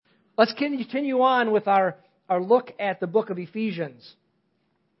Let's continue on with our look at the book of Ephesians.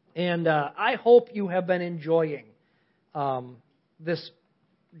 And I hope you have been enjoying this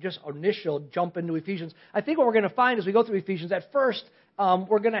just initial jump into Ephesians. I think what we're going to find as we go through Ephesians, at first,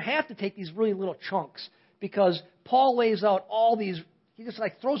 we're going to have to take these really little chunks because Paul lays out all these, he just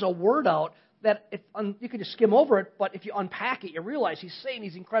like throws a word out that you could just skim over it, but if you unpack it, you realize he's saying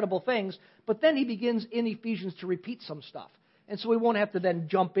these incredible things. But then he begins in Ephesians to repeat some stuff. And so we won't have to then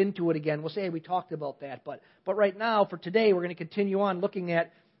jump into it again. We'll say, hey, we talked about that. But right now, for today, we're going to continue on looking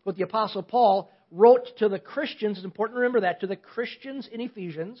at what the Apostle Paul wrote to the Christians. It's important to remember that, to the Christians in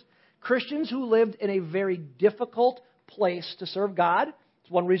Ephesians. Christians who lived in a very difficult place to serve God.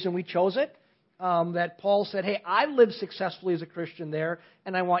 It's one reason we chose it. That Paul said, hey, I lived successfully as a Christian there,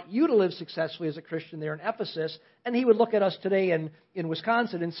 and I want you to live successfully as a Christian there in Ephesus. And he would look at us today in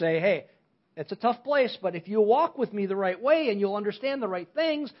Wisconsin and say, hey, it's a tough place, but if you walk with me the right way and you'll understand the right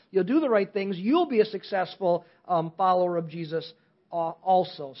things, you'll do the right things, you'll be a successful follower of Jesus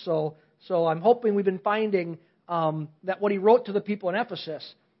also. So I'm hoping we've been finding that what he wrote to the people in Ephesus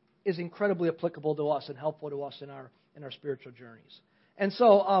is incredibly applicable to us and helpful to us in our spiritual journeys. And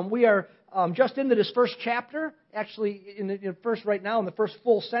so we are just into this first chapter, actually in the first right now, in the first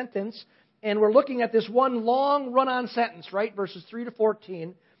full sentence, and we're looking at this one long run-on sentence, right, verses 3 to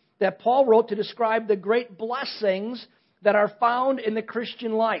 14, that Paul wrote to describe the great blessings that are found in the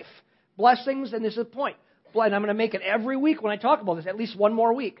Christian life. Blessings, and this is the point, and I'm going to make it every week when I talk about this, at least one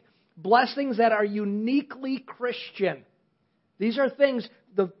more week. Blessings that are uniquely Christian. These are things,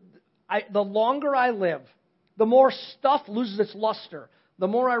 the longer I live, the more stuff loses its luster, the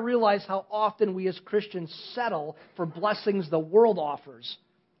more I realize how often we as Christians settle for blessings the world offers,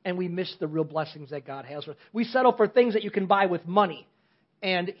 and we miss the real blessings that God has for us. We settle for things that you can buy with money.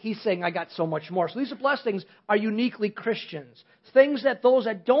 And he's saying, I got so much more. So these blessings are uniquely Christians. Things that those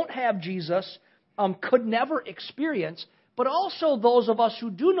that don't have Jesus could never experience, but also those of us who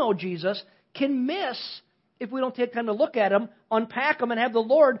do know Jesus can miss if we don't take time to look at them, unpack them, and have the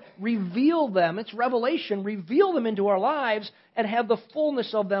Lord reveal them. It's revelation. Reveal them into our lives and have the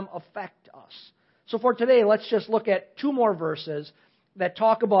fullness of them affect us. So for today, let's just look at two more verses that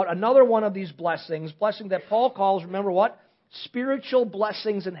talk about another one of these blessings. Blessing that Paul calls, remember what? Spiritual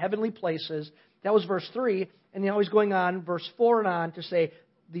blessings in heavenly places. That was verse 3. And now he's going on, verse 4 and on, to say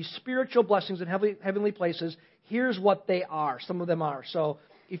these spiritual blessings in heavenly places, here's what they are. Some of them are. So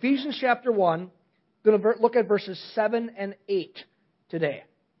Ephesians chapter 1, going to look at verses 7 and 8 today.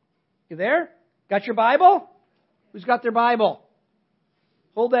 You there? Got your Bible? Who's got their Bible?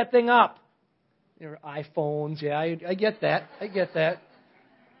 Hold that thing up. Your iPhones, yeah, I get that. I get that.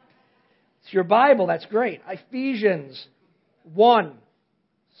 It's your Bible, that's great. Ephesians 1,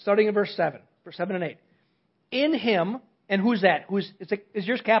 starting in verse 7 and 8. In him, and who's that? Is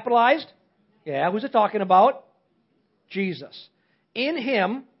yours capitalized? Yeah, who's it talking about? Jesus. In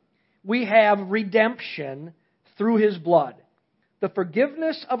him, we have redemption through his blood, the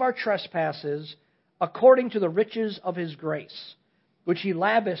forgiveness of our trespasses according to the riches of his grace, which he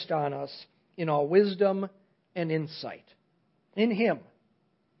lavished on us in all wisdom and insight. In him,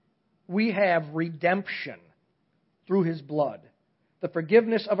 we have redemption through his blood, the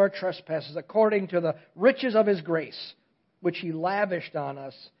forgiveness of our trespasses according to the riches of his grace, which he lavished on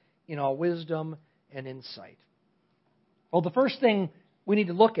us in all wisdom and insight. Well, the first thing we need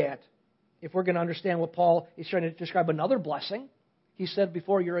to look at, if we're going to understand what Paul is trying to describe another blessing, he said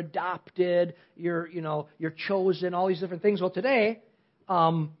before, you're adopted, you're chosen, all these different things. Well, today,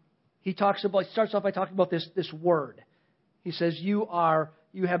 he starts off by talking about this word. He says, you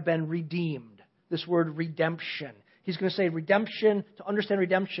have been redeemed. This word redemption. He's going to say redemption, to understand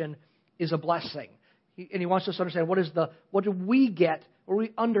redemption is a blessing. And he wants us to understand what do we get, or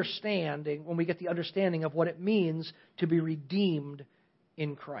we understand when we get the understanding of what it means to be redeemed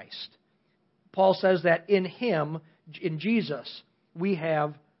in Christ. Paul says that in him, in Jesus, we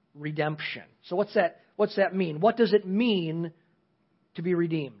have redemption. So what's that mean? What does it mean to be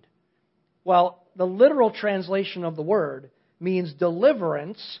redeemed? Well, the literal translation of the word means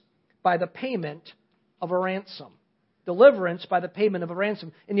deliverance by the payment of a ransom. Deliverance by the payment of a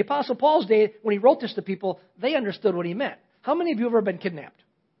ransom. In the Apostle Paul's day, when he wrote this to people, they understood what he meant. How many of you have ever been kidnapped?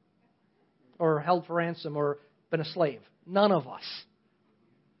 Or held for ransom or been a slave? None of us.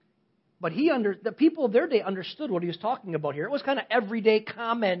 But the people of their day understood what he was talking about here. It was kind of everyday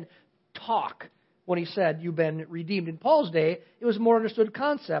common talk when he said, you've been redeemed. In Paul's day, it was a more understood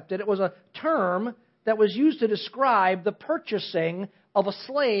concept. And it was a term that was used to describe the purchasing of a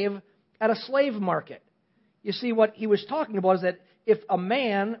slave at a slave market. You see, what he was talking about is that if a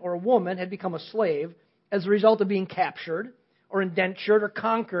man or a woman had become a slave as a result of being captured, or indentured or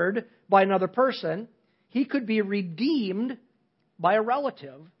conquered by another person. He could be redeemed by a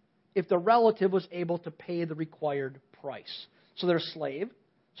relative if the relative was able to pay the required price. So they're a slave.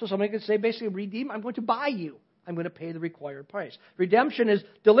 So somebody could say, basically, redeem, I'm going to buy you. I'm going to pay the required price. Redemption is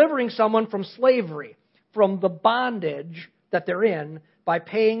delivering someone from slavery, from the bondage that they're in, by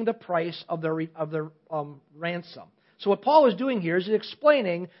paying the price of their ransom. So what Paul is doing here is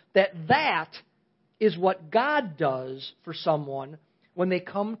explaining that is what God does for someone when they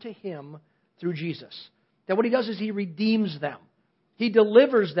come to Him through Jesus. That what He does is He redeems them. He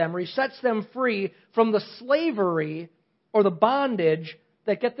delivers them, or He sets them free from the slavery or the bondage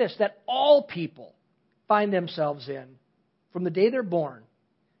that, get this, that all people find themselves in from the day they're born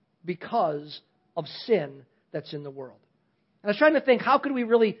because of sin that's in the world. And I was trying to think, how could we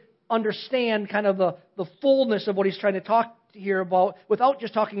really understand kind of the fullness of what he's trying to talk here about without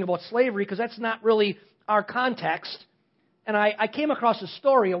just talking about slavery, because that's not really our context. And I came across a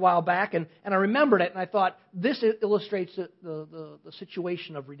story a while back, and I remembered it, and I thought, this illustrates the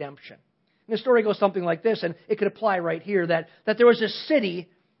situation of redemption. And the story goes something like this, and it could apply right here, that there was this city,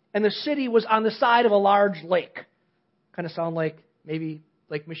 and the city was on the side of a large lake. Kind of sound like maybe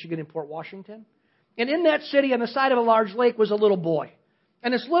Lake Michigan in Port Washington. And in that city, on the side of a large lake, was a little boy.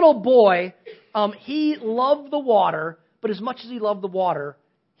 And this little boy, he loved the water, but as much as he loved the water,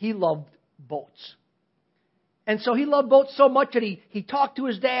 he loved boats. And so he loved boats so much that he talked to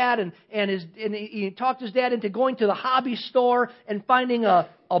his dad, and he talked his dad into going to the hobby store and finding a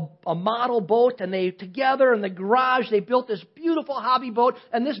model boat. And they, together in the garage, they built this beautiful hobby boat.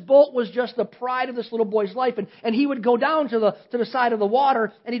 And this boat was just the pride of this little boy's life. And he would go down to the side of the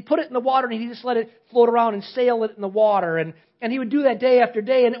water, and he'd put it in the water, and he'd just let it float around and sail it in the water. And he would do that day after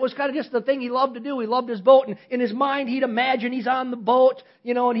day, and it was kind of just the thing he loved to do. He loved his boat, and in his mind, he'd imagine he's on the boat,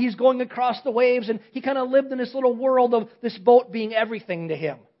 and he's going across the waves, and he kind of lived in this little world of this boat being everything to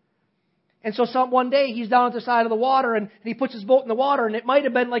him. And so one day, he's down at the side of the water, and he puts his boat in the water, and it might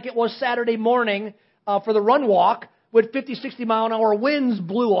have been like it was Saturday morning for the run walk, with 50, 60 mile an hour winds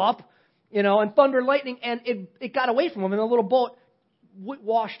blew up, and thunder and lightning, and it got away from him, and the little boat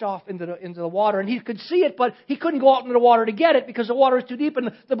washed off into the water, and he could see it, but he couldn't go out into the water to get it because the water was too deep,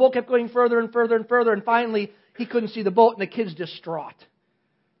 and the boat kept going further and further and further, and finally he couldn't see the boat, and the kid's distraught.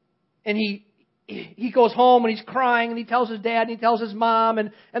 And he goes home, and he's crying, and he tells his dad, and he tells his mom,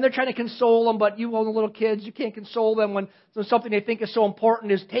 and they're trying to console him, but you own the little kids, you can't console them when something they think is so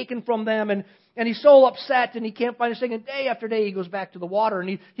important is taken from them, and he's so upset, and he can't find a thing, and day after day he goes back to the water,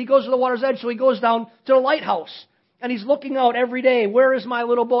 and he goes to the water's edge, so he goes down to the lighthouse. And he's looking out every day. Where is my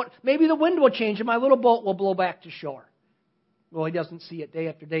little boat? Maybe the wind will change and my little boat will blow back to shore. Well, he doesn't see it day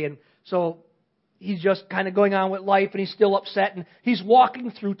after day. And so he's just kind of going on with life, and he's still upset. And he's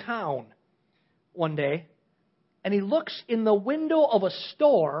walking through town one day, and he looks in the window of a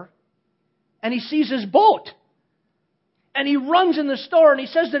store, and he sees his boat. And he runs in the store, and he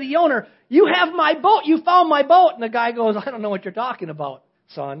says to the owner, "You have my boat. You found my boat." And the guy goes, "I don't know what you're talking about,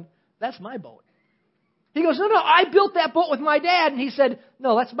 son. That's my boat." He goes, no, I built that boat with my dad. And he said,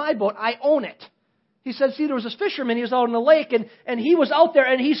 "No, that's my boat. I own it." He said, "See, there was this fisherman. He was out in the lake, and he was out there,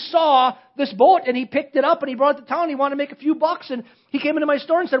 and he saw this boat, and he picked it up, and he brought it to town. He wanted to make a few bucks, and he came into my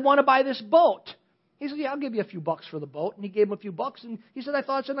store and said, 'Want to buy this boat?' He said, 'Yeah, I'll give you a few bucks for the boat.' And he gave him a few bucks, and he said, 'I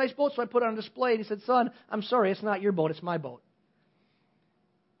thought it's a nice boat, so I put it on display.' And he said, 'Son, I'm sorry, it's not your boat. It's my boat.'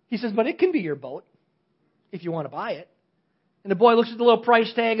 He says, 'But it can be your boat if you want to buy it.' And the boy looks at the little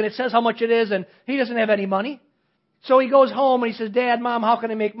price tag, and it says how much it is, and he doesn't have any money. So he goes home, and he says, 'Dad, Mom, how can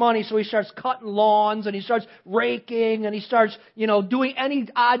I make money?' So he starts cutting lawns, and he starts raking, and he starts, doing any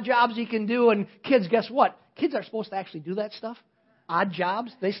odd jobs he can do. And kids, guess what? Kids are supposed to actually do that stuff. Odd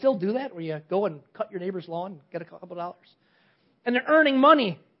jobs. They still do that, where you go and cut your neighbor's lawn and get a couple of dollars. And they're earning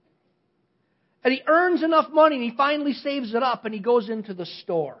money. And he earns enough money, and he finally saves it up, and he goes into the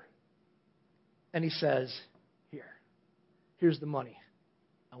store. And he says, Here's the money.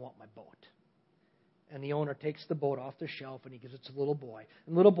 I want my boat." And the owner takes the boat off the shelf, and he gives it to the little boy.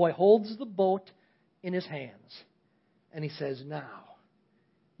 And the little boy holds the boat in his hands. And he says, "Now,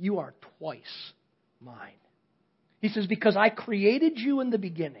 you are twice mine." He says, "Because I created you in the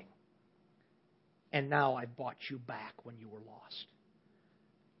beginning, and now I bought you back when you were lost."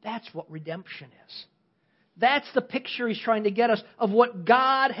 That's what redemption is. That's the picture he's trying to get us of what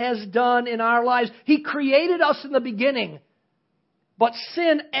God has done in our lives. He created us in the beginning. But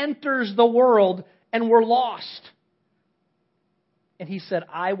sin enters the world, and we're lost. And he said,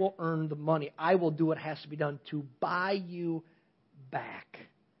 "I will earn the money. I will do what has to be done to buy you back."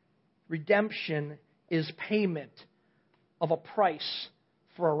 Redemption is payment of a price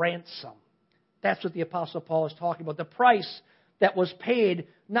for a ransom. That's what the Apostle Paul is talking about. The price that was paid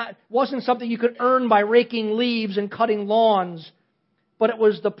wasn't something you could earn by raking leaves and cutting lawns, but it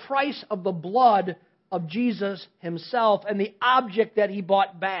was the price of the blood of Jesus himself, and the object that he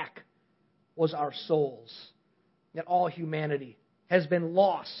bought back was our souls. That all humanity has been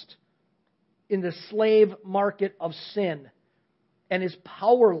lost in the slave market of sin and is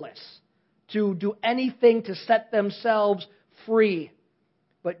powerless to do anything to set themselves free.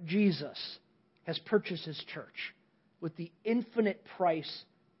 But Jesus has purchased his church with the infinite price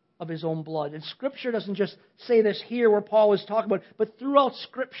of his own blood. And Scripture doesn't just say this here where Paul was talking about, but throughout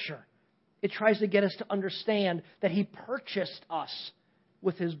Scripture, it tries to get us to understand that he purchased us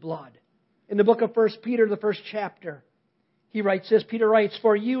with his blood. In the book of 1 Peter, the first chapter, he writes this. Peter writes,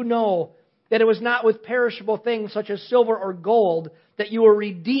 "For you know that it was not with perishable things such as silver or gold that you were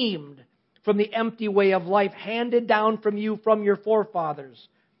redeemed from the empty way of life handed down from you from your forefathers,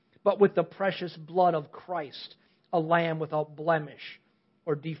 but with the precious blood of Christ, a lamb without blemish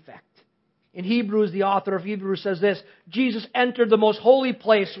or defect." In Hebrews, the author of Hebrews says this, "Jesus entered the most holy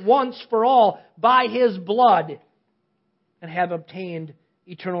place once for all by his blood and have obtained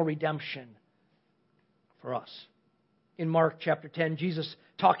eternal redemption for us." In Mark chapter 10, Jesus,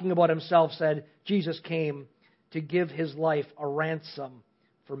 talking about himself, said, Jesus came to give his life a ransom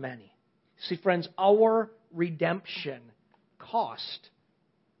for many. See, friends, our redemption cost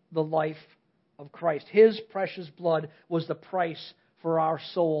the life of Christ. His precious blood was the price for our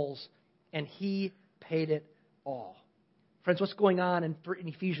souls, and he paid it all. Friends, what's going on in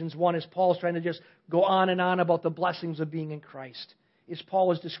Ephesians 1 is Paul's trying to just go on and on about the blessings of being in Christ. Is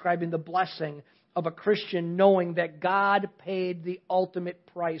Paul is describing the blessing of a Christian knowing that God paid the ultimate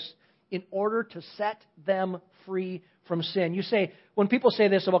price in order to set them free from sin. You say, when people say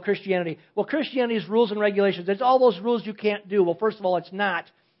this about Christianity, well, Christianity is rules and regulations. It's all those rules you can't do. Well, first of all, it's not.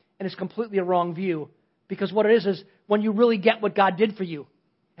 And it's completely a wrong view. Because what it is when you really get what God did for you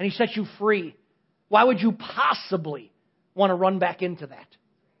and he set you free, why would you possibly want to run back into that?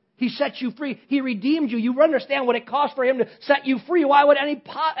 He set you free. He redeemed you. You understand what it cost for him to set you free. Why would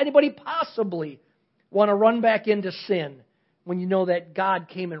anybody possibly want to run back into sin when you know that God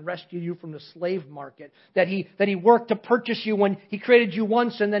came and rescued you from the slave market, that he worked to purchase you when he created you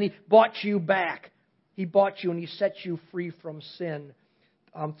once and then he bought you back. He bought you and he set you free from sin.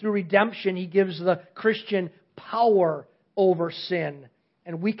 Through redemption, he gives the Christian power over sin.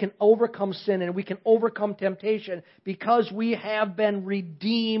 And we can overcome sin and we can overcome temptation because we have been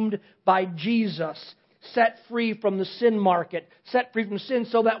redeemed by Jesus, set free from the sin market, set free from sin,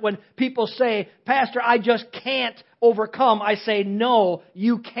 so that when people say, "Pastor, I just can't overcome," I say, no,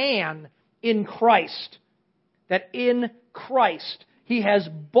 you can in Christ. That in Christ, he has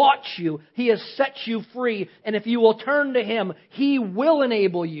bought you, he has set you free, and if you will turn to him, he will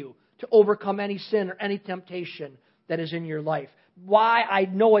enable you to overcome any sin or any temptation that is in your life. Why? I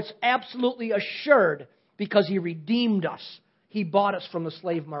know it's absolutely assured, because he redeemed us. He bought us from the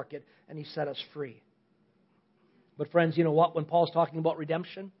slave market and he set us free. But friends, you know what? When Paul's talking about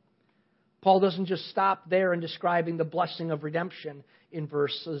redemption, Paul doesn't just stop there in describing the blessing of redemption in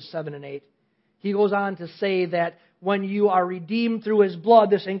verses 7 and 8. He goes on to say that when you are redeemed through his blood,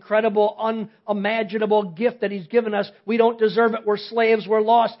 this incredible, unimaginable gift that he's given us, we don't deserve it. We're slaves, we're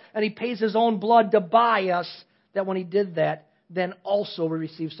lost, and he pays his own blood to buy us. That when he did that, then also we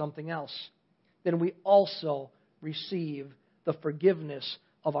receive something else. Then we also receive the forgiveness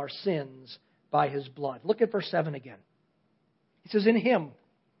of our sins by his blood. Look at verse 7 again. He says, "In him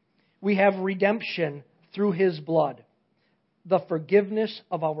we have redemption through his blood, the forgiveness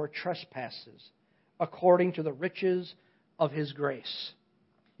of our trespasses, according to the riches of his grace."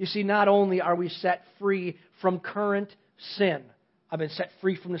 You see, not only are we set free from current sin, I've been set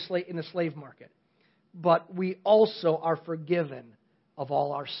free from in the slave market, but we also are forgiven of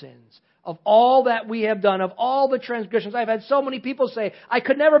all our sins, of all that we have done, of all the transgressions. I've had so many people say, "I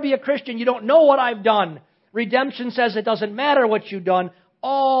could never be a Christian. You don't know what I've done." Redemption says it doesn't matter what you've done.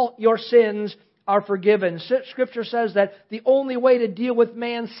 All your sins are forgiven. Scripture says that the only way to deal with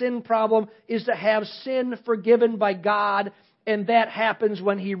man's sin problem is to have sin forgiven by God, and that happens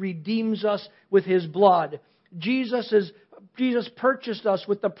when he redeems us with his blood. Jesus purchased us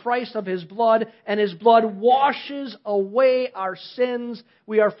with the price of his blood, and his blood washes away our sins.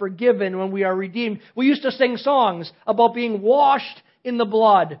 We are forgiven when we are redeemed. We used to sing songs about being washed in the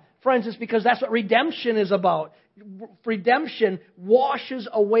blood. Friends, it's because that's what redemption is about. Redemption washes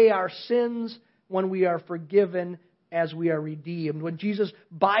away our sins when we are forgiven as we are redeemed. When Jesus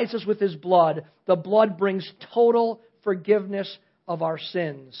buys us with his blood, the blood brings total forgiveness of our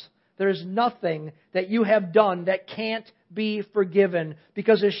sins. There is nothing that you have done that can't be forgiven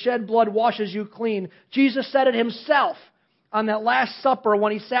because his shed blood washes you clean. Jesus said it himself. on that Last Supper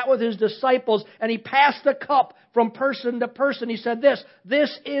when he sat with his disciples and he passed the cup from person to person. He said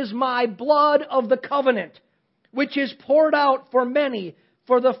this is my blood of the covenant, which is poured out for many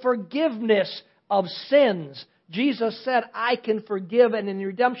for the forgiveness of sins. Jesus said, I can forgive, and in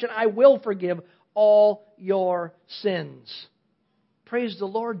redemption I will forgive all your sins. Praise the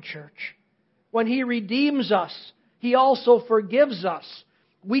Lord, church. When He redeems us, He also forgives us.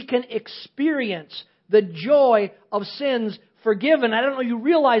 We can experience the joy of sins forgiven. I don't know if you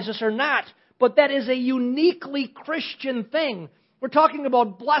realize this or not, but that is a uniquely Christian thing. We're talking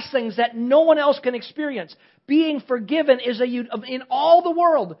about blessings that no one else can experience. Being forgiven is in all the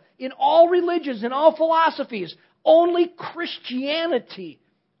world, in all religions, in all philosophies, only Christianity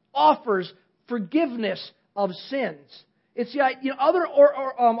offers forgiveness of sins. It's other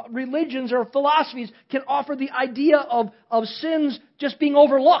religions or philosophies can offer the idea of sins just being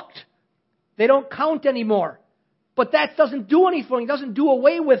overlooked. They don't count anymore. But that doesn't do anything. It doesn't do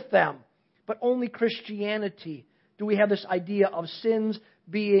away with them. But only Christianity do we have this idea of sins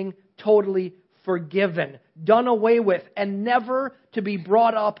being totally forgiven, done away with, and never to be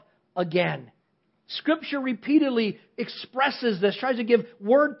brought up again. Scripture repeatedly expresses this, tries to give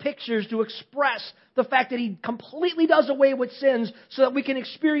word pictures to express the fact that He completely does away with sins so that we can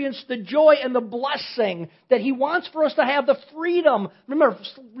experience the joy and the blessing that He wants for us to have, the freedom. Remember,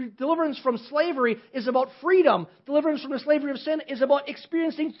 deliverance from slavery is about freedom. Deliverance from the slavery of sin is about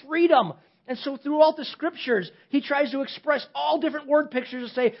experiencing freedom. And so throughout the Scriptures, He tries to express all different word pictures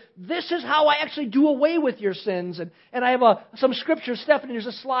to say, this is how I actually do away with your sins. And I have some Scriptures. Stephanie, there's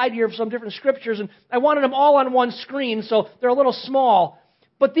a slide here of some different Scriptures, and I wanted them all on one screen, so they're a little small.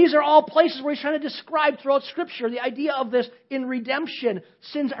 But these are all places where He's trying to describe throughout Scripture the idea of this in redemption.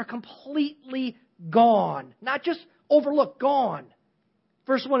 Sins are completely gone. Not just overlooked, gone.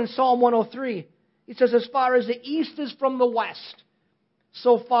 First one in Psalm 103, it says, as far as the east is from the west,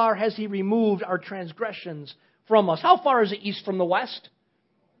 so far has He removed our transgressions from us. How far is the east from the west?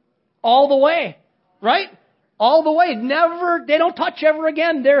 All the way, right? All the way. Never, they don't touch ever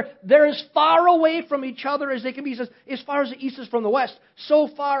again. They're as far away from each other as they can be. He says, as far as the east is from the west, so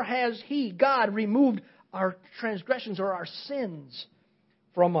far has He, God, removed our transgressions or our sins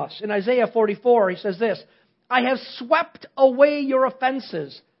from us. In Isaiah 44, He says this, I have swept away your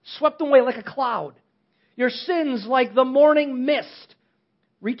offenses, swept away like a cloud, your sins like the morning mist.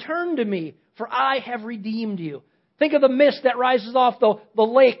 Return to me, for I have redeemed you. Think of the mist that rises off the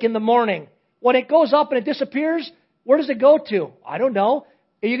lake in the morning. When it goes up and it disappears, where does it go to? I don't know.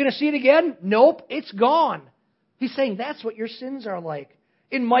 Are you going to see it again? Nope, it's gone. He's saying that's what your sins are like.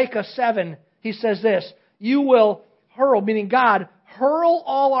 In Micah 7, he says this, you will hurl, meaning God, hurl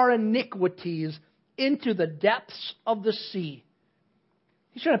all our iniquities into the depths of the sea.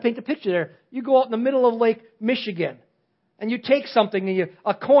 He's trying to paint the picture there. You go out in the middle of Lake Michigan, and you take something, and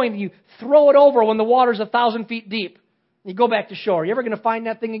a coin, and you throw it over when the water's 1,000 feet deep. And you go back to shore. Are you ever going to find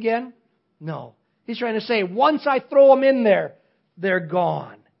that thing again? No. He's trying to say, once I throw them in there, they're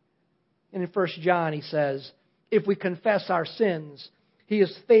gone. And in 1 John, he says, if we confess our sins, He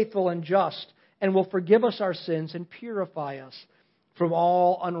is faithful and just and will forgive us our sins and purify us from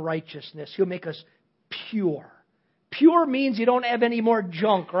all unrighteousness. He'll make us pure. Pure means you don't have any more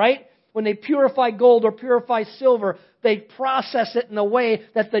junk, right? When they purify gold or purify silver, they process it in a way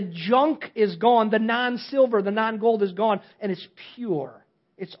that the junk is gone, the non-silver, the non-gold is gone, and it's pure.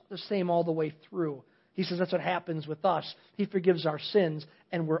 It's the same all the way through. He says that's what happens with us. He forgives our sins,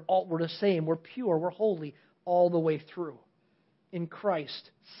 and we're the same. We're pure, we're holy all the way through. In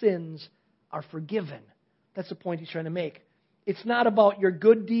Christ, sins are forgiven. That's the point He's trying to make. It's not about your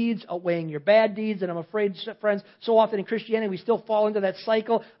good deeds outweighing your bad deeds. And I'm afraid, friends, so often in Christianity we still fall into that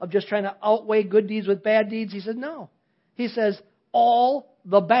cycle of just trying to outweigh good deeds with bad deeds. He says, no. He says, all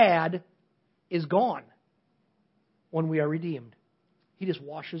the bad is gone when we are redeemed. He just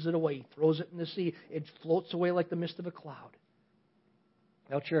washes it away. He throws it in the sea. It floats away like the mist of a cloud.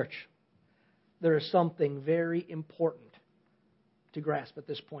 Now, church, there is something very important to grasp at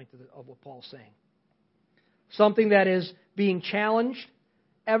this point of what Paul's saying. Something that is being challenged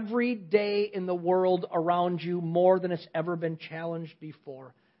every day in the world around you more than it's ever been challenged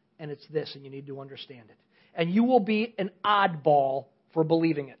before. And it's this, and you need to understand it. And you will be an oddball for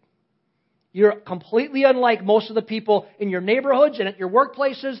believing it. You're completely unlike most of the people in your neighborhoods and at your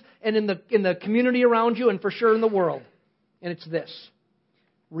workplaces and in the community around you and for sure in the world. And it's this.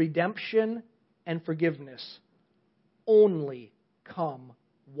 Redemption and forgiveness only come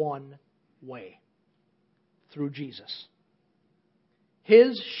one way. Through Jesus.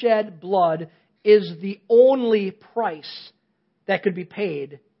 His shed blood is the only price that could be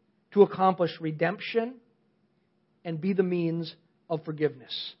paid to accomplish redemption and be the means of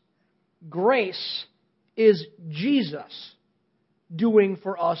forgiveness. Grace is Jesus doing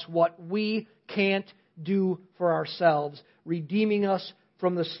for us what we can't do for ourselves, redeeming us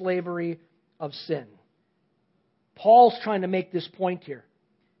from the slavery of sin. Paul's trying to make this point here.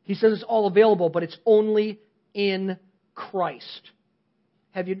 He says it's all available, but it's only in Christ.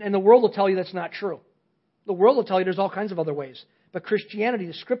 And the world will tell you that's not true. The world will tell you there's all kinds of other ways. But Christianity,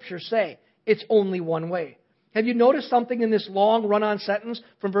 the Scriptures say, it's only one way. Have you noticed something in this long run-on sentence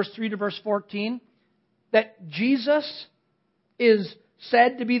from verse 3 to verse 14? That Jesus is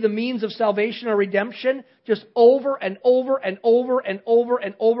said to be the means of salvation or redemption just over and over and over and over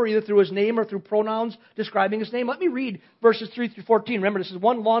and over, either through His name or through pronouns describing His name. Let me read verses 3 through 14. Remember, this is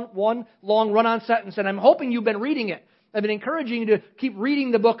one long run-on sentence, and I'm hoping you've been reading it. I've been encouraging you to keep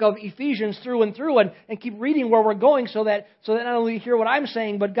reading the book of Ephesians through and through and keep reading where we're going so that not only you hear what I'm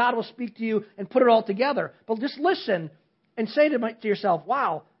saying, but God will speak to you and put it all together. But just listen and say to yourself,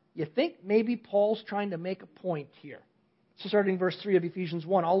 wow, you think maybe Paul's trying to make a point here. So starting verse 3 of Ephesians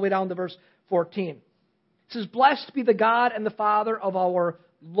 1, all the way down to verse 14. It says, "Blessed be the God and the Father of our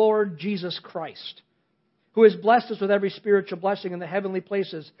Lord Jesus Christ, who has blessed us with every spiritual blessing in the heavenly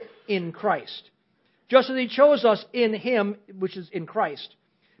places in Christ. Just as He chose us in Him," which is in Christ,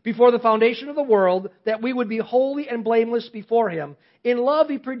 "before the foundation of the world, that we would be holy and blameless before Him. In love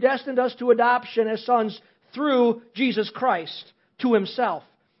He predestined us to adoption as sons through Jesus Christ to Himself."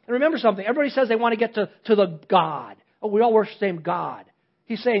 And remember something, everybody says they want to get to the God. Oh, we all worship the same God.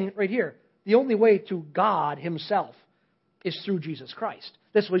 He's saying right here, the only way to God Himself is through Jesus Christ.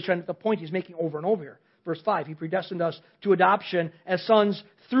 That's what the point He's making over and over here. Verse 5, He predestined us to adoption as sons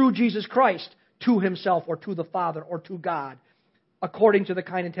through Jesus Christ to Himself, or to the Father, or to God, according to the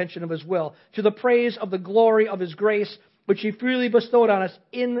kind intention of His will, to the praise of the glory of His grace, which He freely bestowed on us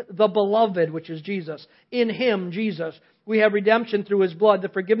in the Beloved, which is Jesus. In Him, Jesus, we have redemption through His blood, the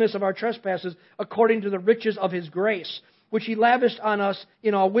forgiveness of our trespasses, according to the riches of His grace, which He lavished on us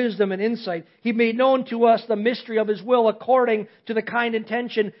in all wisdom and insight. He made known to us the mystery of His will, according to the kind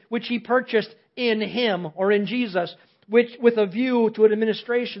intention which He purchased in Him, or in Jesus, which with a view to an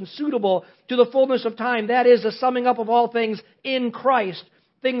administration suitable to the fullness of time, that is, the summing up of all things in Christ,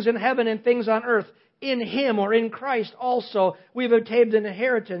 things in heaven and things on earth. In Him, or in Christ also, we have obtained an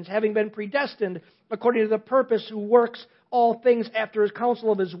inheritance, having been predestined according to the purpose who works all things after His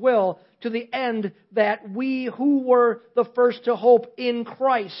counsel of His will, to the end that we who were the first to hope in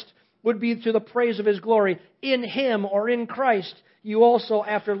Christ would be to the praise of His glory. In Him, or in Christ, you also,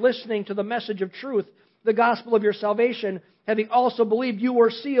 after listening to the message of truth, the gospel of your salvation, having also believed, you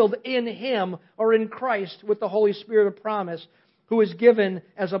were sealed in Him, or in Christ, with the Holy Spirit of promise, who is given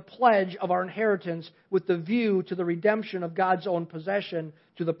as a pledge of our inheritance, with the view to the redemption of God's own possession,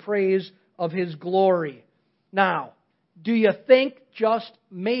 to the praise of His glory. Now, do you think just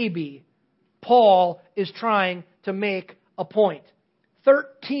maybe Paul is trying to make a point?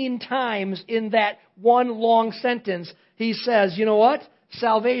 13 times in that one long sentence, he says, you know what?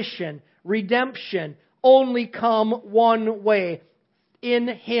 Salvation, redemption, only come one way. In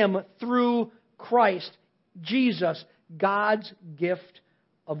Him, through Christ, Jesus, God's gift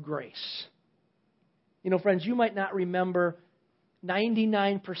of grace. You know, friends, you might not remember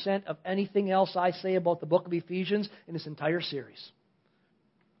 99% of anything else I say about the book of Ephesians in this entire series.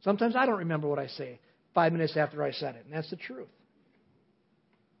 Sometimes I don't remember what I say 5 minutes after I said it, and that's the truth.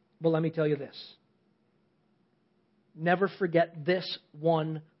 But let me tell you this. Never forget this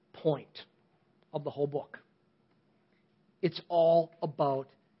one point of the whole book. It's all about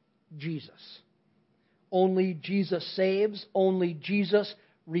Jesus. Only Jesus saves. Only Jesus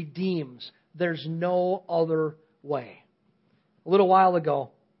redeems. There's no other way. A little while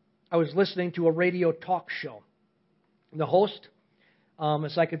ago, I was listening to a radio talk show. The host,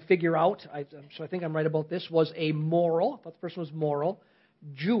 as I could figure out, so I think I'm right about this, was a moral, I thought the person was moral,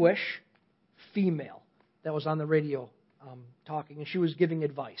 Jewish female that was on the radio talking, and she was giving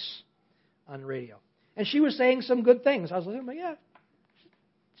advice on the radio. And she was saying some good things. I was like, yeah,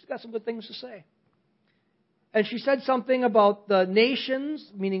 she's got some good things to say. And she said something about the nations,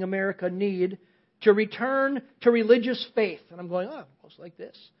 meaning America, need to return to religious faith. And I'm going, almost like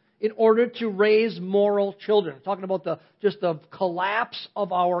this. In order to raise moral children. Talking about the collapse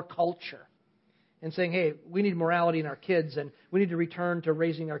of our culture. And saying, hey, we need morality in our kids, and we need to return to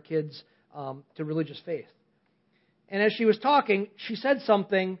raising our kids to religious faith. And as she was talking, she said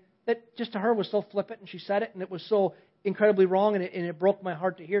something that just to her was so flippant, and she said it, and it was so incredibly wrong, and it broke my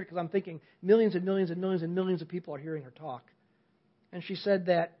heart to hear it, because I'm thinking millions and millions and millions and millions of people are hearing her talk. And she said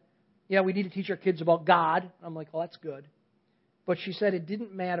that, yeah, we need to teach our kids about God. I'm like, well, that's good. But she said it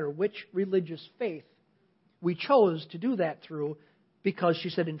didn't matter which religious faith we chose to do that through because she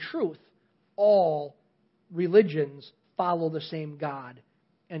said, in truth, all religions follow the same God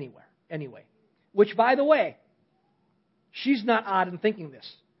anyway. Which, by the way, she's not odd in thinking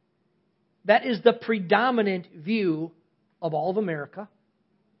this. That is the predominant view of all of America.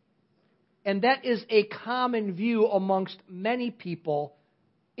 And that is a common view amongst many people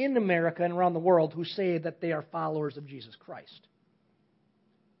in America and around the world who say that they are followers of Jesus Christ.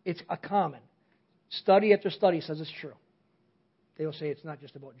 It's a common. Study after study says it's true. They will say it's not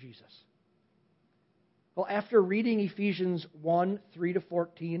just about Jesus. Well, after reading Ephesians 1, 3 to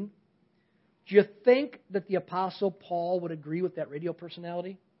 14, do you think that the Apostle Paul would agree with that radio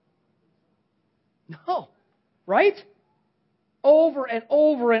personality? No. Right? Over and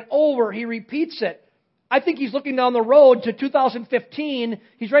over and over, he repeats it. I think he's looking down the road to 2015.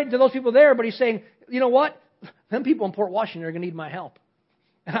 He's writing to those people there, but he's saying, you know what? Them people in Port Washington are going to need my help.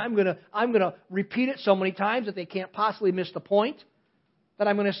 And I'm going to repeat it so many times that they can't possibly miss the point. That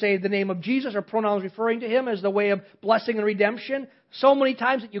I'm going to say the name of Jesus or pronouns referring to him as the way of blessing and redemption so many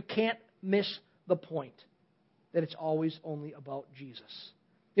times that you can't miss the point. That it's always only about Jesus.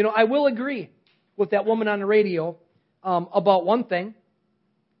 You know, I will agree with that woman on the radio about one thing.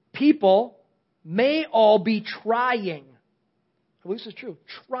 People may all be trying, I believe this is true,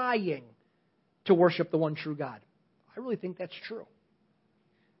 trying to worship the one true God. I really think that's true.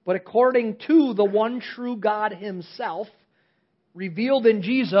 But according to the one true God himself, revealed in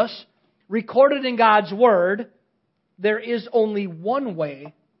Jesus, recorded in God's Word, there is only one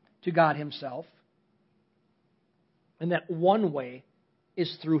way to God himself. And that one way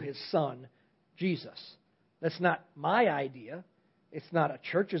is through his Son, Jesus. That's not my idea. It's not a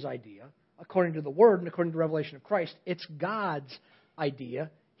church's idea. According to the Word and according to the revelation of Christ, it's God's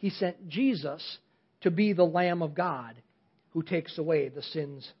idea. He sent Jesus to be the Lamb of God who takes away the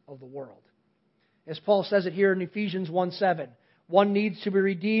sins of the world. As Paul says it here in Ephesians 1:7, one needs to be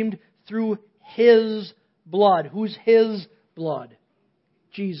redeemed through his blood. Who's his blood?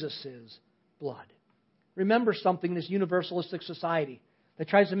 Jesus' blood. Remember something in this universalistic society that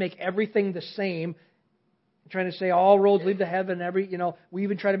tries to make everything the same, trying to say all roads lead to heaven. We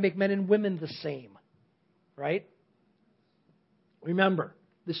even try to make men and women the same, right? Remember,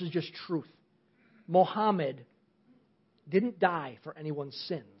 this is just truth. Muhammad didn't die for anyone's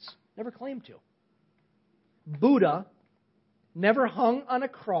sins. Never claimed to. Buddha never hung on a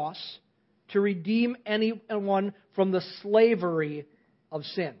cross to redeem anyone from the slavery of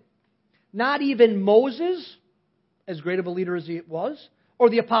sin. Not even Moses, as great of a leader as he was, or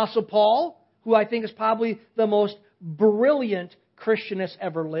the Apostle Paul, who I think is probably the most brilliant Christian that's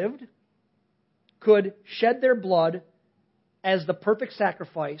ever lived, could shed their blood as the perfect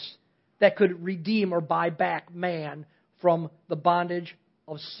sacrifice that could redeem or buy back man from the bondage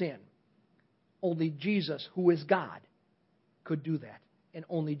of sin. Only Jesus, who is God, could do that. And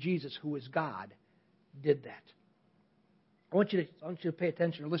only Jesus, who is God, did that. I want you to pay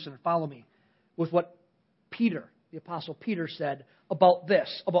attention or listen or follow me with what Peter, the Apostle Peter, said about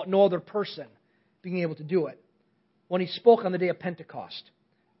this, about no other person being able to do it, when he spoke on the day of Pentecost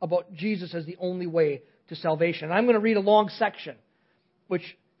about Jesus as the only way to salvation. And I'm going to read a long section, which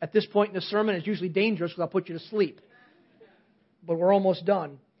at this point in the sermon is usually dangerous because I'll put you to sleep. But we're almost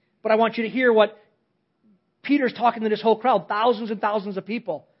done. But I want you to hear what Peter's talking to this whole crowd, thousands and thousands of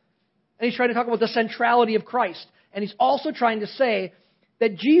people. And he's trying to talk about the centrality of Christ. And he's also trying to say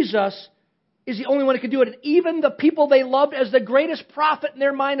that Jesus is the only one who can do it. And even the people they loved as the greatest prophet in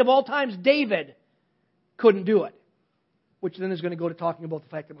their mind of all times, David, couldn't do it. Which then is going to go to talking about the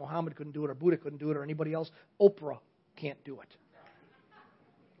fact that Muhammad couldn't do it, or Buddha couldn't do it, or anybody else. Oprah can't do it.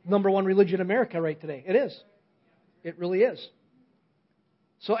 Number one religion in America right today. It is. It really is.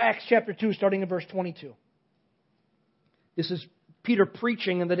 So Acts chapter 2, starting in verse 22. This is Peter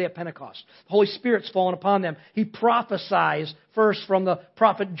preaching in the day of Pentecost. The Holy Spirit's fallen upon them. He prophesies first from the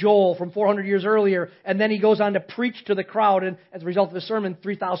prophet Joel from 400 years earlier, and then he goes on to preach to the crowd, and as a result of the sermon,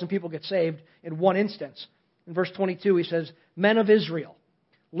 3,000 people get saved in one instance. In verse 22, he says, "Men of Israel,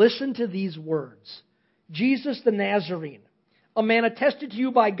 listen to these words. Jesus the Nazarene, a man attested to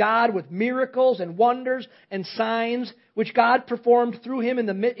you by God with miracles and wonders and signs, which God performed through him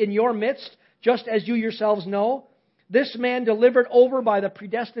in your midst, just as you yourselves know. This man delivered over by the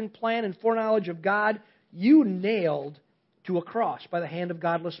predestined plan and foreknowledge of God, you nailed to a cross by the hand of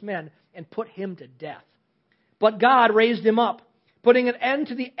godless men and put him to death. But God raised him up, putting an end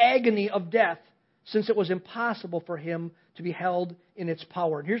to the agony of death, since it was impossible for him to be held in its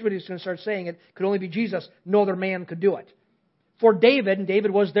power." And here's what he's going to start saying. It could only be Jesus. No other man could do it. For David, and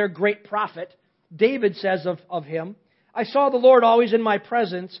David was their great prophet, David says of him, "I saw the Lord always in my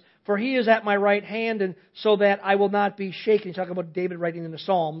presence, For he is at my right hand, and so that I will not be shaken. He's talking about David writing in the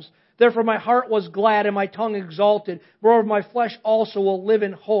Psalms. Therefore my heart was glad, and my tongue exalted. Moreover, my flesh also will live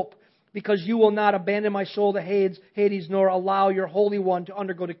in hope, because you will not abandon my soul to Hades, nor allow your Holy One to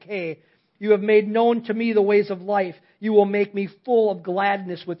undergo decay. You have made known to me the ways of life. You will make me full of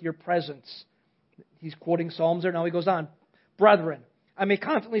gladness with your presence. He's quoting Psalms there. Now he goes on. Brethren, I may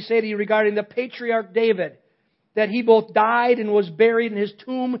confidently say to you regarding the patriarch David, that he both died and was buried, and his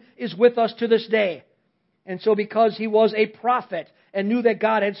tomb is with us to this day. And so because he was a prophet and knew that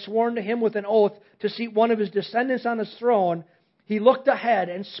God had sworn to him with an oath to seat one of his descendants on his throne, he looked ahead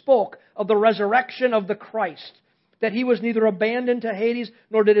and spoke of the resurrection of the Christ, that he was neither abandoned to Hades,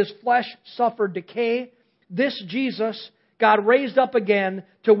 nor did his flesh suffer decay. This Jesus God raised up again,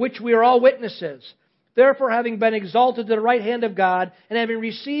 to which we are all witnesses. Therefore, having been exalted to the right hand of God, and having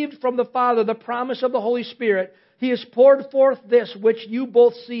received from the Father the promise of the Holy Spirit, he has poured forth this which you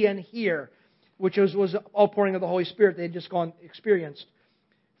both see and hear, which was outpouring of the Holy Spirit they had just experienced.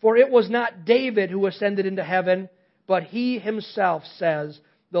 For it was not David who ascended into heaven, but he himself says,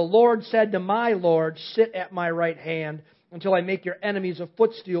 the Lord said to my Lord, sit at my right hand until I make your enemies a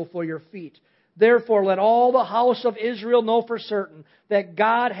footstool for your feet. Therefore, let all the house of Israel know for certain that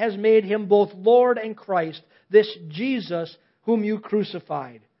God has made him both Lord and Christ, this Jesus whom you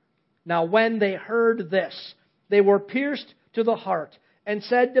crucified. Now, when they heard this, they were pierced to the heart and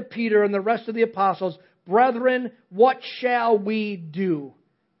said to Peter and the rest of the apostles, Brethren, what shall we do?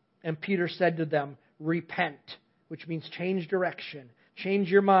 And Peter said to them, Repent, which means change direction, change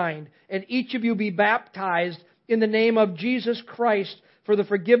your mind, and each of you be baptized in the name of Jesus Christ for the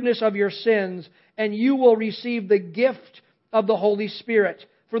forgiveness of your sins, and you will receive the gift of the Holy Spirit.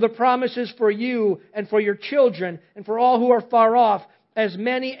 For the promise is for you and for your children and for all who are far off, as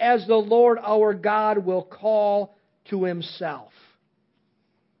many as the Lord our God will call to himself.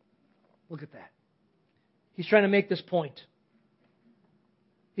 Look at that. He's trying to make this point.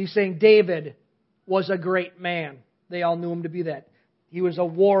 He's saying David was a great man. They all knew him to be that. He was a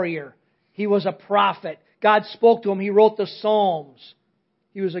warrior. He was a prophet. God spoke to him. He wrote the Psalms.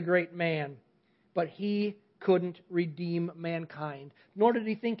 He was a great man. But he couldn't redeem mankind. Nor did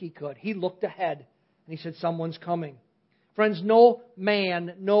he think he could. He looked ahead and he said, someone's coming. Friends, no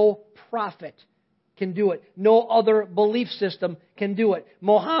man, no prophet can do it. No other belief system can do it.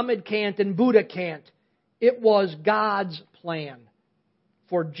 Mohammed can't and Buddha can't. It was God's plan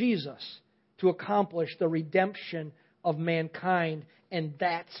for Jesus to accomplish the redemption of mankind, and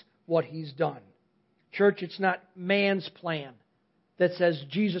that's what he's done. Church, it's not man's plan that says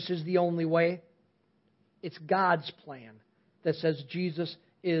Jesus is the only way. It's God's plan that says Jesus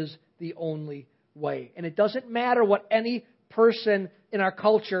is the only way. And it doesn't matter what any person in our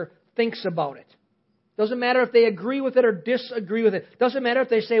culture thinks about it. It doesn't matter if they agree with it or disagree with it. It doesn't matter if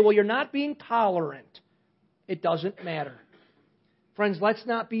they say, well, you're not being tolerant. It doesn't matter. Friends, let's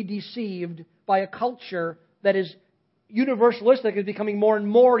not be deceived by a culture that is universalistic, is becoming more and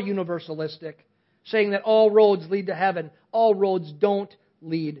more universalistic, saying that all roads lead to heaven. All roads don't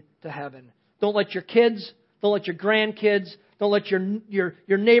lead to heaven. Don't let your kids, don't let your grandkids, don't let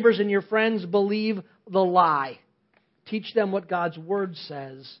your neighbors and your friends believe the lie. Teach them what God's Word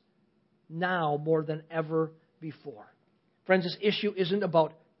says now more than ever before. Friends, this issue isn't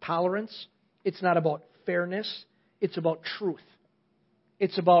about tolerance. It's not about fairness. It's about truth.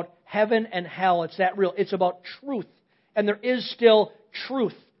 It's about heaven and hell. It's that real. It's about truth. And there is still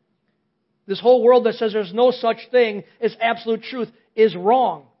truth. This whole world that says there's no such thing as absolute truth is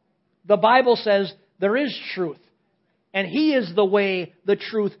wrong. The Bible says there is truth. And He is the way, the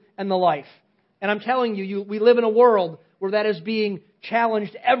truth, and the life. And I'm telling you, we live in a world where that is being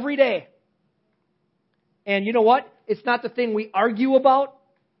challenged every day. And you know what? It's not the thing we argue about.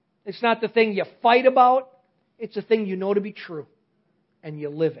 It's not the thing you fight about. It's the thing you know to be true. And you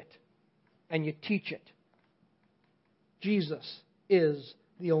live it. And you teach it. Jesus is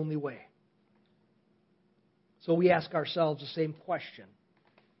the only way. So we ask ourselves the same question.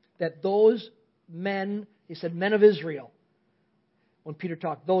 That those men, he said men of Israel, when Peter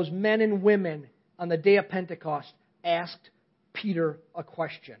talked, those men and women on the day of Pentecost asked Peter a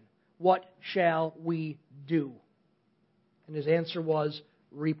question. What shall we do? And his answer was,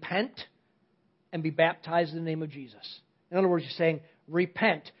 repent and be baptized in the name of Jesus. In other words, he's saying,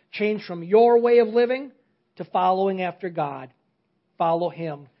 repent. Change from your way of living to following after God. Follow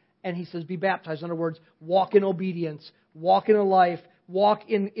Him. And he says, be baptized. In other words, walk in obedience. Walk in a life. Walk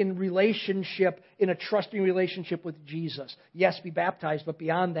in relationship, in a trusting relationship with Jesus. Yes, be baptized, but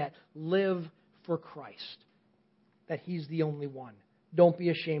beyond that, live for Christ. That He's the only one. Don't be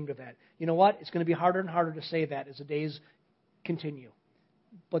ashamed of that. You know what? It's going to be harder and harder to say that as the days continue.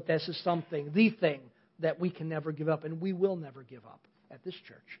 But this is the thing that we can never give up, and we will never give up at this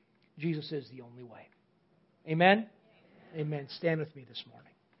church. Jesus is the only way. Amen? Amen. Stand with me this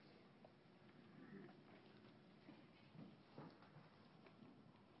morning.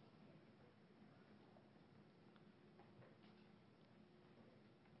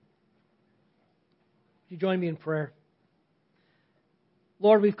 Would you join me in prayer?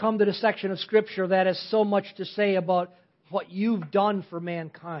 Lord, we've come to the section of Scripture that has so much to say about what you've done for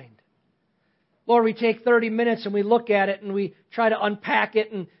mankind. Lord, we take 30 minutes and we look at it and we try to unpack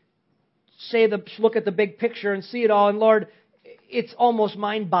it and look at the big picture and see it all. And Lord, it's almost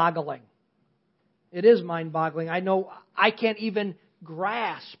mind-boggling. It is mind-boggling. I know I can't even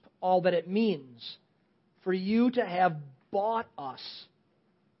grasp all that it means for you to have bought us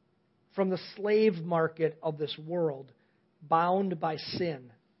from the slave market of this world, bound by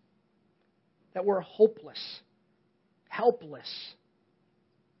sin, that we're hopeless, helpless,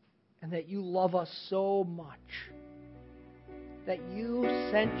 and that you love us so much that you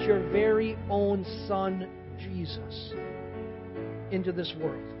sent your very own Son, Jesus, into this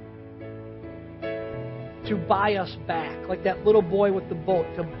world to buy us back, like that little boy with the boat,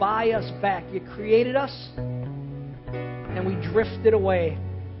 to buy us back. You created us, and we drifted away.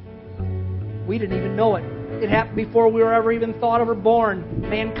 We didn't even know it. It happened before we were ever even thought of or born.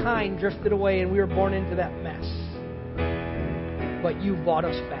 Mankind drifted away, and we were born into that mess. But you bought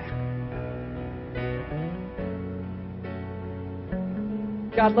us back.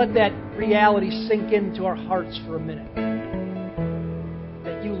 God, let that reality sink into our hearts for a minute.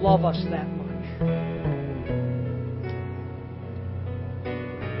 That you love us that much.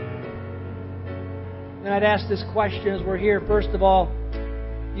 And I'd ask this question as we're here. First of all,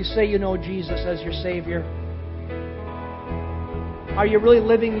 you say you know Jesus as your Savior. Are you really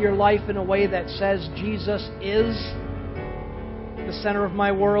living your life in a way that says Jesus is the center of my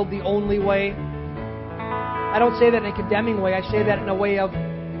world, the only way? I don't say that in a condemning way. I say that in a way of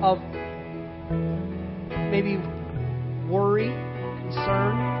maybe worry,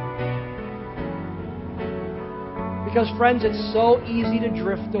 concern. Because, friends, it's so easy to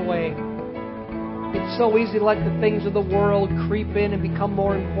drift away. It's so easy to let the things of the world creep in and become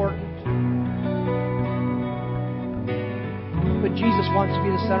more important. But Jesus wants to be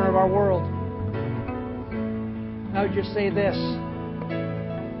the center of our world. I would just say this.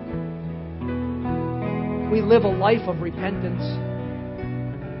 We live a life of repentance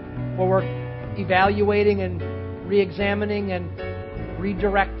where we're evaluating and re-examining and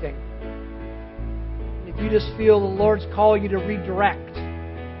redirecting. And if you just feel the Lord's calling you to redirect,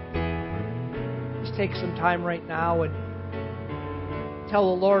 just take some time right now and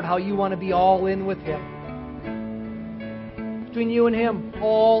tell the Lord how you want to be all in with Him. Between you and Him,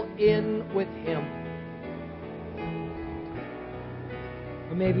 all in with Him.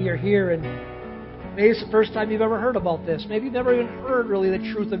 Or maybe you're here and maybe it's the first time you've ever heard about this. Maybe you've never even heard really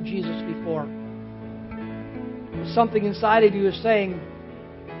the truth of Jesus before. Something inside of you is saying,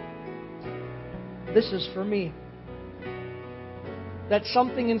 this is for me. That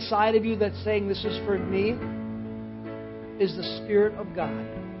something inside of you that's saying, this is for me, is the Spirit of God.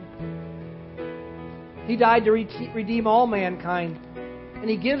 He died to redeem all mankind. And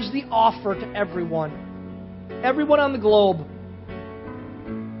He gives the offer to everyone on the globe,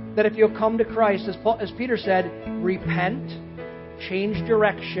 that if you'll come to Christ, as Peter said, repent, change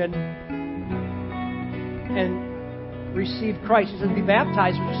direction, and receive Christ. He says be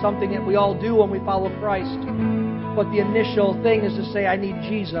baptized, which is something that we all do when we follow Christ. But the initial thing is to say, I need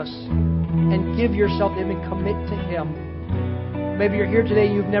Jesus, and give yourself to Him and commit to Him. Maybe you're here today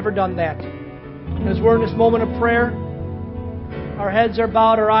and you've never done that. And as we're in this moment of prayer, our heads are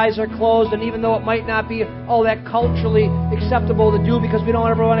bowed, our eyes are closed, and even though it might not be all that culturally acceptable to do because we don't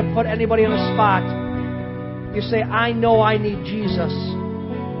ever want to put anybody on the spot, you say, I know I need Jesus.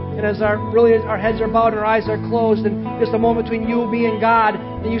 And as our heads are bowed and our eyes are closed, and just a moment between you, me, and God,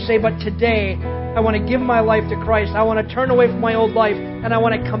 and you say, but today, I want to give my life to Christ. I want to turn away from my old life, and I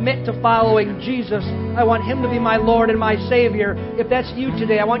want to commit to following Jesus. I want Him to be my Lord and my Savior. If that's you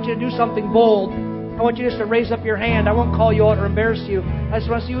today, I want you to do something bold. I want you just to raise up your hand. I won't call you out or embarrass you. I just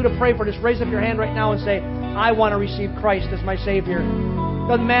want you to pray for it. Just raise up your hand right now and say, I want to receive Christ as my Savior.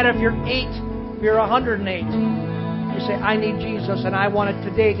 Doesn't matter if you're 8, if you're 108. You say, I need Jesus, and I want to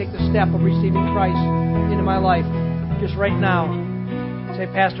today take the step of receiving Christ into my life. Just right now. Say,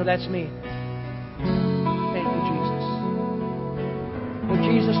 Pastor, that's me. Thank you, Jesus. Well,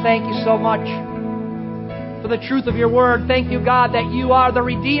 Jesus, thank you so much for the truth of your word. Thank you, God, that you are the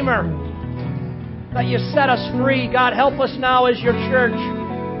Redeemer, that you set us free. God, help us now as your church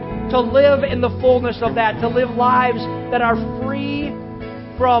to live in the fullness of that, to live lives that are free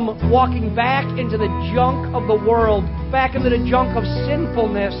from walking back into the junk of the world, back into the junk of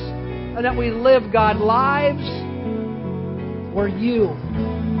sinfulness, and that we live, God, lives where you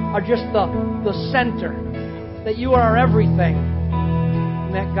are just the center, that you are our everything,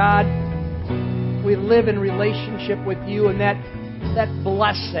 and that, God, we live in relationship with you, and that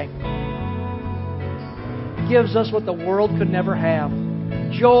blessing gives us what the world could never have,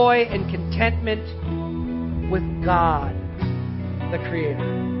 joy and contentment with God, the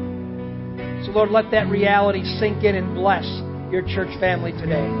Creator. So, Lord, let that reality sink in and bless your church family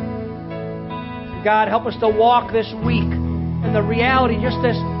today. God, help us to walk this week in the reality, just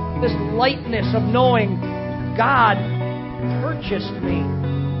this lightness of knowing God purchased me.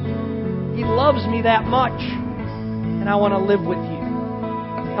 He loves me that much, and I want to live with you.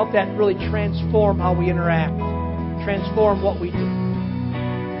 Help that really transform how we interact, transform what we do.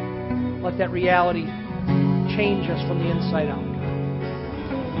 Let that reality change us from the inside out, God.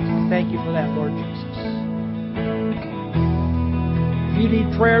 Thank you for that, Lord Jesus. If you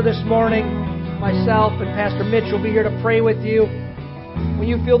need prayer this morning, myself and Pastor Mitch will be here to pray with you. When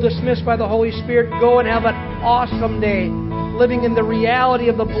you feel dismissed by the Holy Spirit, go and have an awesome day, living in the reality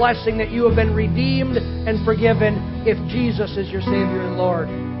of the blessing that you have been redeemed and forgiven if Jesus is your Savior and Lord.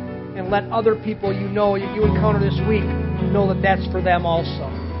 And let other people you know, you encounter this week, know that that's for them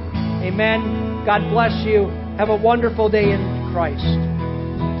also. Amen. God bless you. Have a wonderful day in Christ.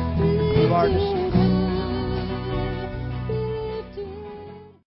 You are dismissed.